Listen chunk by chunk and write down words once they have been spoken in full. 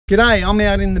G'day, I'm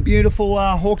out in the beautiful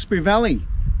Hawkesbury Valley.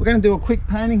 We're going to do a quick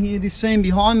painting here. This scene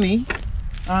behind me,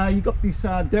 you've got this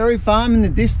dairy farm in the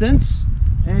distance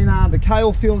and the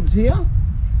kale fields here.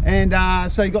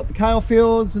 And so you've got the kale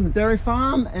fields and the dairy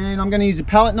farm, and I'm going to use a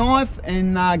palette knife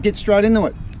and get straight into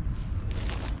it.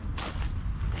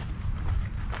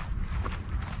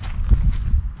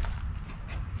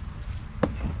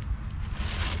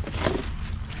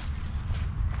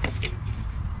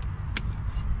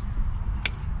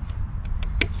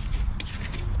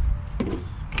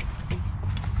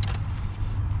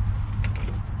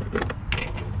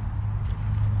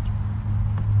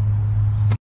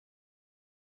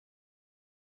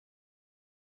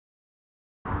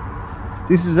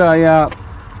 This is a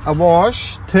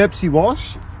wash, Terpsy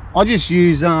wash. I just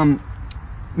use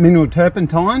mineral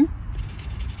turpentine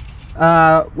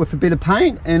with a bit of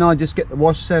paint, and I just get the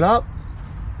wash set up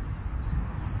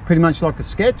pretty much like a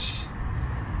sketch.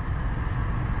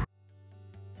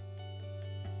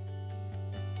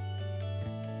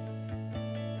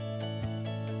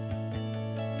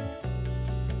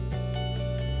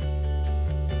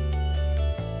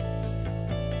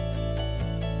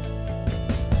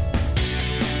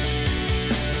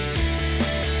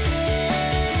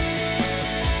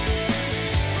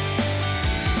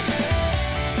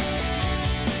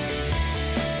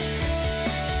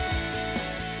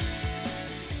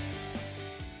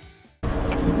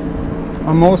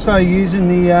 I'm also using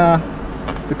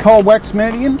the cold wax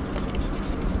medium,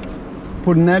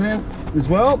 putting that in as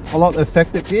well. I like the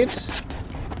effect it gives.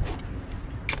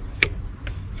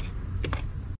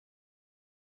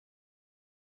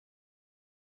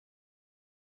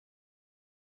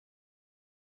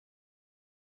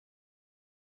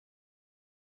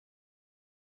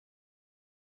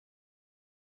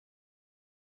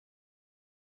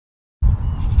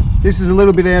 This is a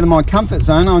little bit out of my comfort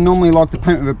zone. I normally like to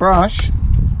paint with a brush.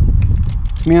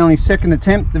 It's my only second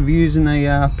attempt of using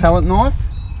a palette knife,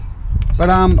 but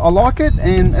I like it,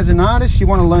 and as an artist you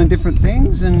want to learn different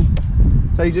things, and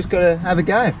so you just got to have a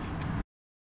go.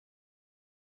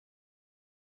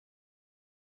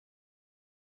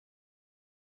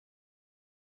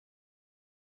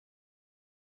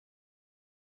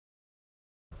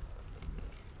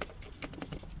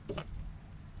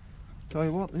 Tell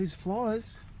you what, these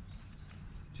flies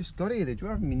just got here, they're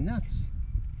driving me nuts.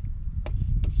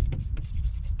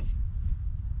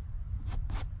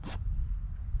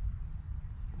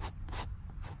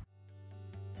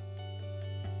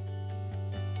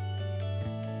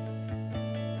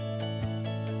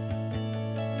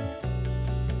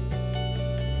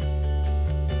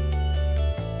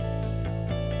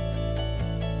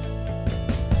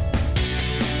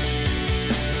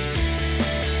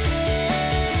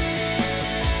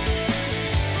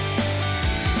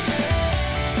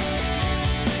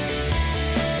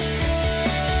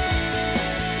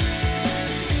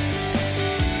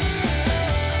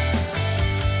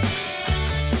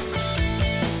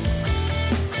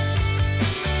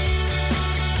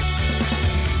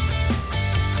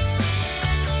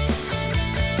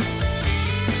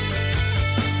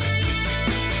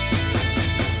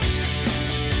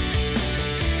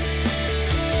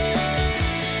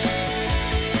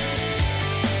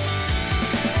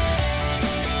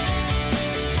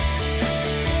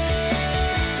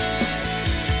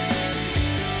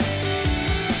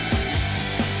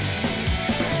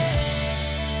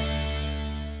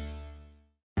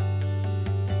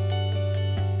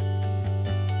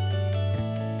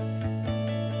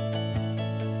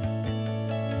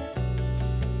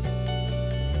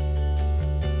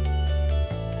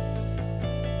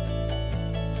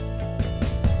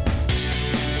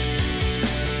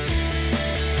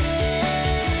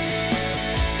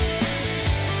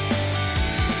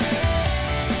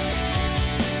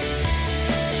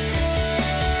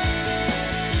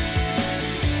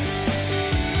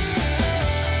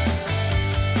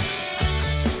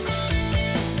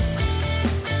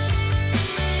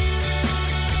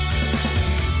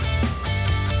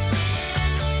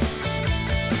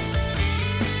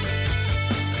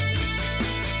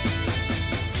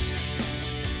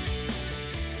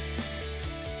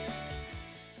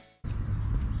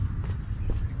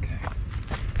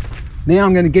 Now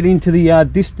I'm going to get into the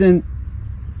distant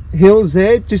hills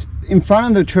there, just in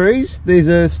front of the trees. There's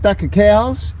a stack of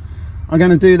cows. I'm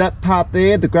going to do that part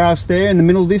there, the grass there in the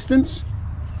middle distance.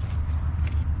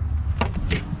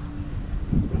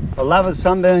 I love a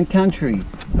sunburned country,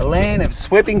 a land of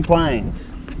sweeping plains.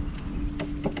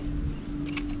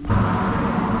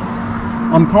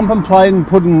 I'm contemplating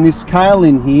putting this kale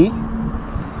in here,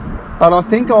 but I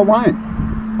think I won't.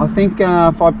 I think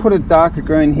if I put a darker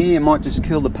green here, it might just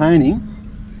kill the painting.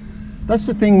 That's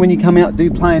the thing when you come out and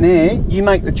do plein air, you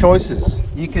make the choices.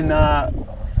 You can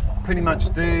pretty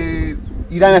much do,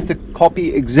 you don't have to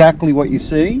copy exactly what you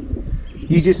see.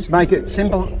 You just make it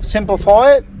simple,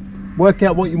 simplify it, work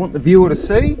out what you want the viewer to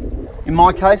see. In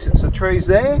my case, it's the trees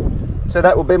there, so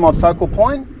that will be my focal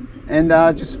point, and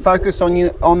just focus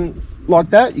on like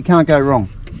that. You can't go wrong.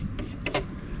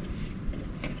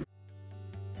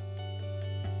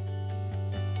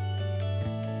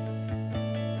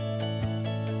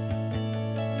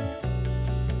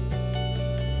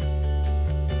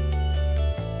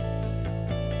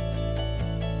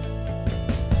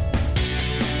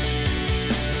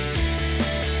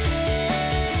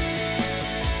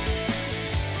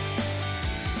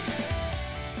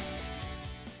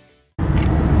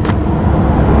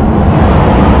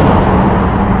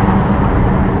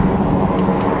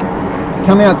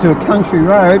 Come out to a country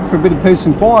road for a bit of peace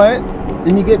and quiet,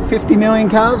 and you get 50 million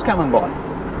cars coming by.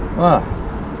 Wow.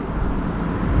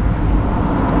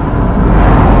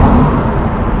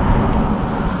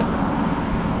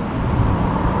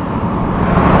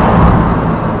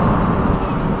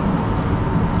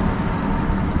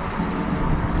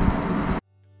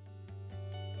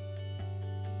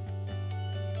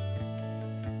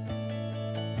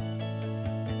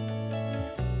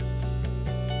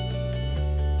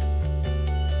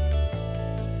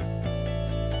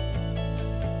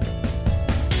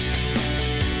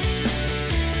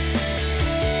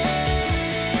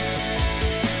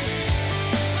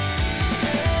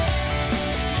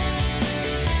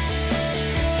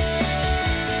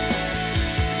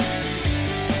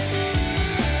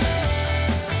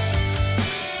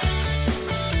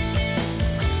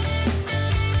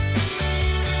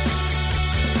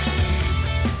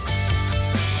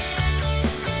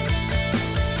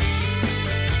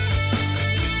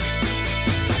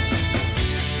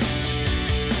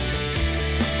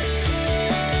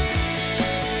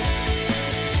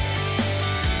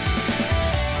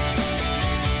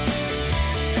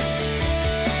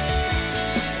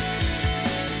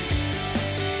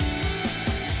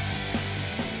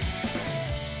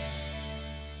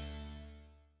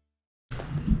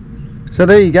 So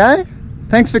there you go.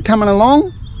 Thanks for coming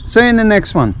along. See you in the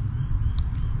next one.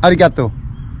 Arigato.